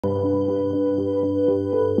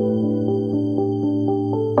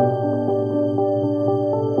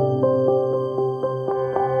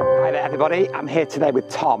everybody, I'm here today with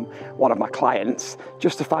Tom, one of my clients,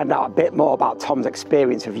 just to find out a bit more about Tom's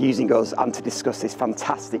experience of using us and to discuss this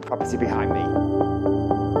fantastic property behind me.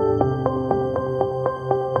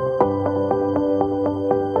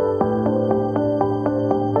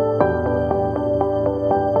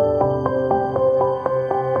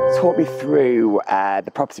 Talk me through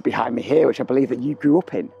the property behind me here, which I believe that you grew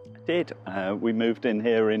up in. Did. We moved in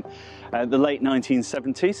here in the late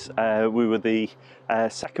 1970s. We were the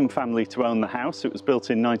second family to own the house. It was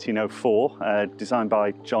built in 1904, designed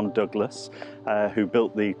by John Douglas, who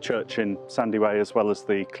built the church in Sandyway as well as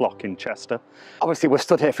the clock in Chester. Obviously, we're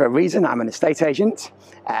stood here for a reason. I'm an estate agent,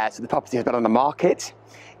 so the property has been on the market.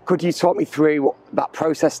 Could you talk me through that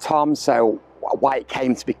process, Tom, so why it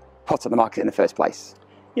came to be put on the market in the first place?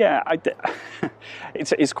 Yeah,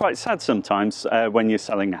 it's quite sad sometimes when you're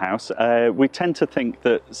selling a house. We tend to think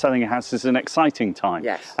that selling a house is an exciting time.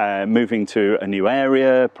 Yes. Moving to a new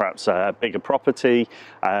area, perhaps a bigger property,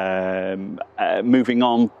 moving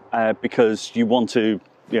on because you want to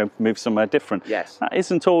move somewhere different. Yes. That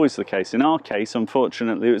isn't always the case. In our case,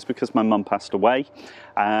 unfortunately, it was because my mum passed away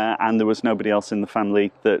and there was nobody else in the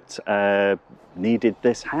family that needed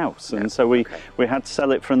this house, and so we had to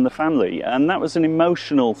sell it from the family, and that was an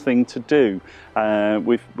emotional thing to do.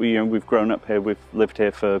 We've grown up here, we've lived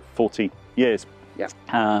here for 40 years. Yeah.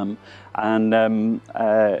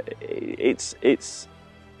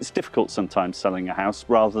 It's difficult sometimes selling a house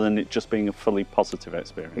rather than it just being a fully positive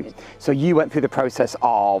experience. So you went through the process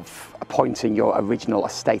of appointing your original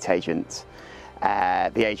estate agent,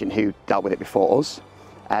 the agent who dealt with it before us.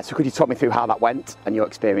 So could you talk me through how that went and your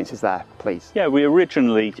experiences there, please? Yeah, we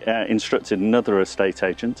originally instructed another estate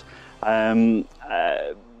agent on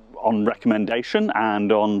recommendation and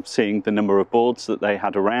on seeing the number of boards that they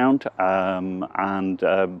had around,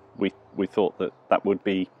 we thought that that would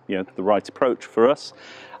be the right approach for us.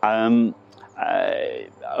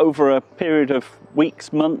 Over a period of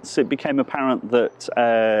weeks, months, it became apparent that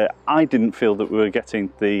I didn't feel that we were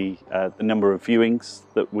getting the number of viewings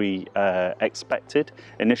that we expected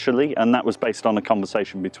initially, and that was based on a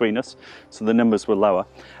conversation between us, so the numbers were lower.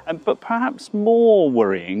 But perhaps more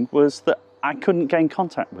worrying was that I couldn't gain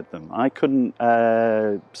contact with them. I couldn't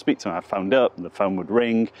speak to them. I phoned up, the phone would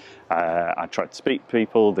ring. I tried to speak to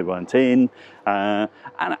people, they weren't in. And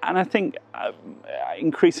I think I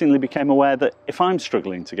increasingly became aware that if I'm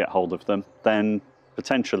struggling to get hold of them, then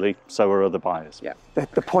potentially so are other buyers. Yeah.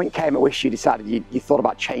 The point came at which you decided you thought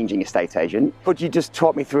about changing estate agent. Could you just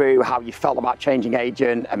talk me through how you felt about changing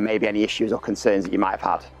agent and maybe any issues or concerns that you might have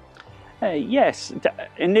had? Yes,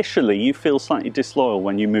 initially you feel slightly disloyal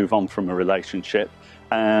when you move on from a relationship,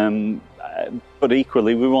 but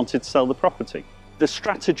equally we wanted to sell the property. The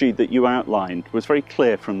strategy that you outlined was very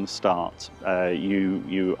clear from the start.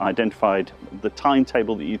 You identified the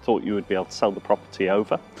timetable that you thought you would be able to sell the property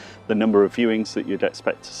over, the number of viewings that you'd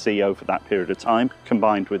expect to see over that period of time,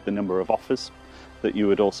 combined with the number of offers that you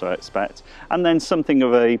would also expect, and then something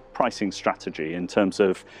of a pricing strategy in terms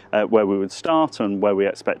of where we would start and where we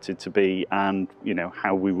expected to be, and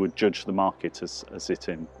how we would judge the market as it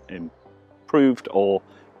improved or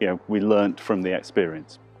we learnt from the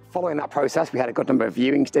experience. Following that process, we had a good number of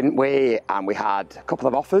viewings, didn't we? And we had a couple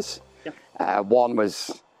of offers. Yeah. One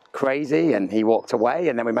was crazy and he walked away,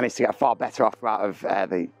 and then we managed to get a far better offer out of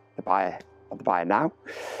the buyer now.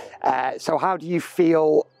 So how do you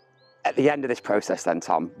feel at the end of this process then,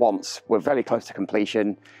 Tom? Once we're very close to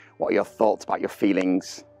completion, what are your thoughts about your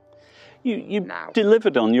feelings? You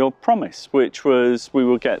delivered on your promise, which was we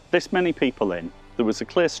will get this many people in. There was a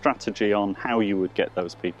clear strategy on how you would get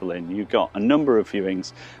those people in. You got a number of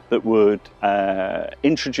viewings that would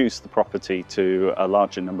introduce the property to a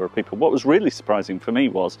larger number of people. What was really surprising for me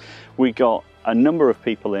was we got a number of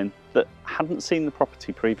people in that hadn't seen the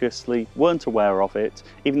property previously, weren't aware of it,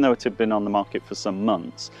 even though it had been on the market for some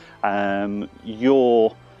months.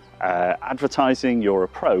 Your advertising, your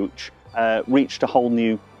approach reached a whole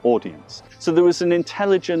new audience. So there was an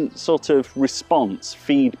intelligent sort of response,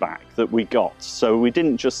 feedback that we got. So we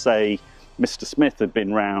didn't just say Mr. Smith had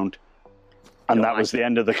been round and that was the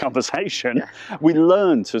end of the conversation. Yeah. We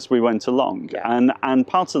learned as we went along. Yeah. And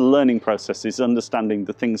part of the learning process is understanding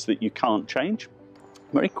the things that you can't change.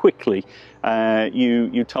 Very quickly,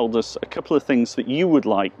 you told us a couple of things that you would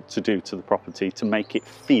like to do to the property to make it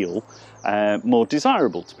feel more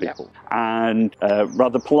desirable to people. And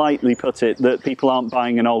rather politely put it, that people aren't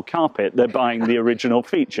buying an old carpet, they're buying the original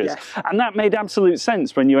features. Yes. And that made absolute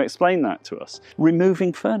sense when you explained that to us.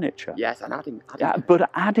 Removing furniture. Yes, and adding but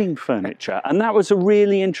adding furniture. And that was a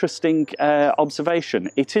really interesting observation.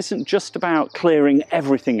 It isn't just about clearing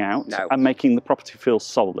everything out and making the property feel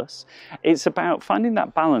soulless. It's about finding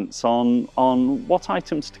that balance on what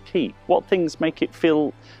items to keep, what things make it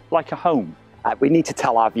feel like a home. We need to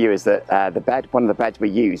tell our viewers that one of the beds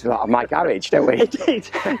we use was out of my garage, don't we? Indeed.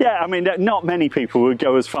 Yeah, I mean, not many people would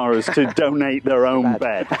go as far as to donate their own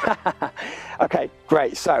bed. Okay,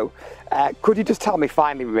 great. So, could you just tell me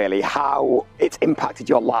finally, really, how it's impacted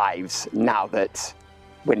your lives now that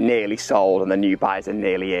we're nearly sold and the new buyers are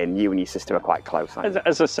nearly in? You and your sister are quite close.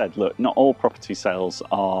 As I said, look, not all property sales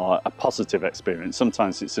are a positive experience.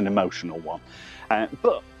 Sometimes it's an emotional one.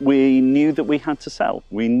 But we knew that we had to sell.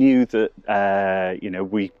 We knew that you know,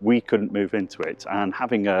 we couldn't move into it, and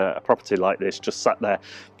having a property like this just sat there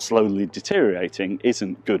slowly deteriorating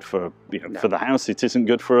isn't good for for the house. It isn't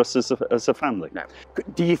good for us as a family. No.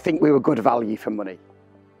 Do you think we were good value for money?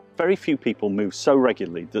 Very few people move so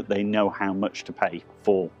regularly that they know how much to pay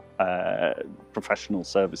for professional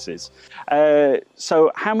services.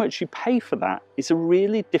 So how much you pay for that is a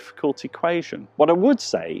really difficult equation. What I would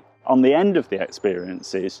say on the end of the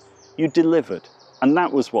experience is you delivered, and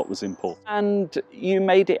that was what was important. And you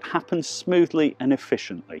made it happen smoothly and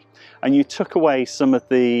efficiently. And you took away some of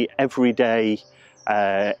the everyday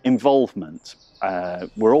involvement.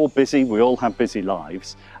 We're all busy, we all have busy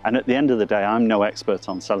lives, and at the end of the day, I'm no expert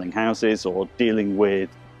on selling houses or dealing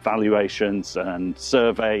with valuations and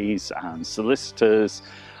surveys and solicitors,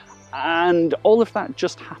 and all of that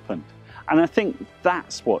just happened. And I think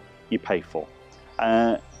that's what you pay for.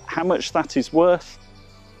 How much that is worth,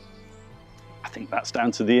 I think that's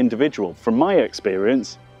down to the individual. From my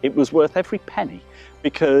experience, it was worth every penny,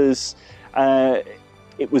 because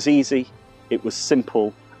it was easy, it was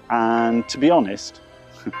simple, and to be honest,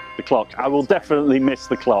 the clock, I will definitely miss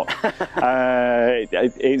the clock.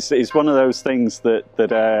 It's one of those things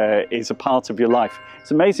that is a part of your life.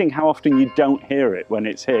 It's amazing how often you don't hear it when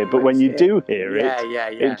it's here, but when you do hear it,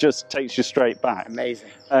 it just takes you straight back. Amazing.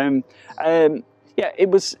 Yeah,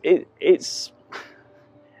 it's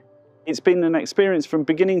been an experience from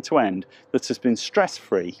beginning to end that has been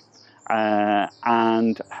stress-free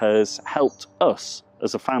and has helped us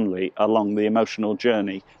as a family along the emotional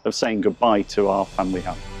journey of saying goodbye to our family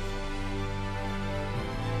home.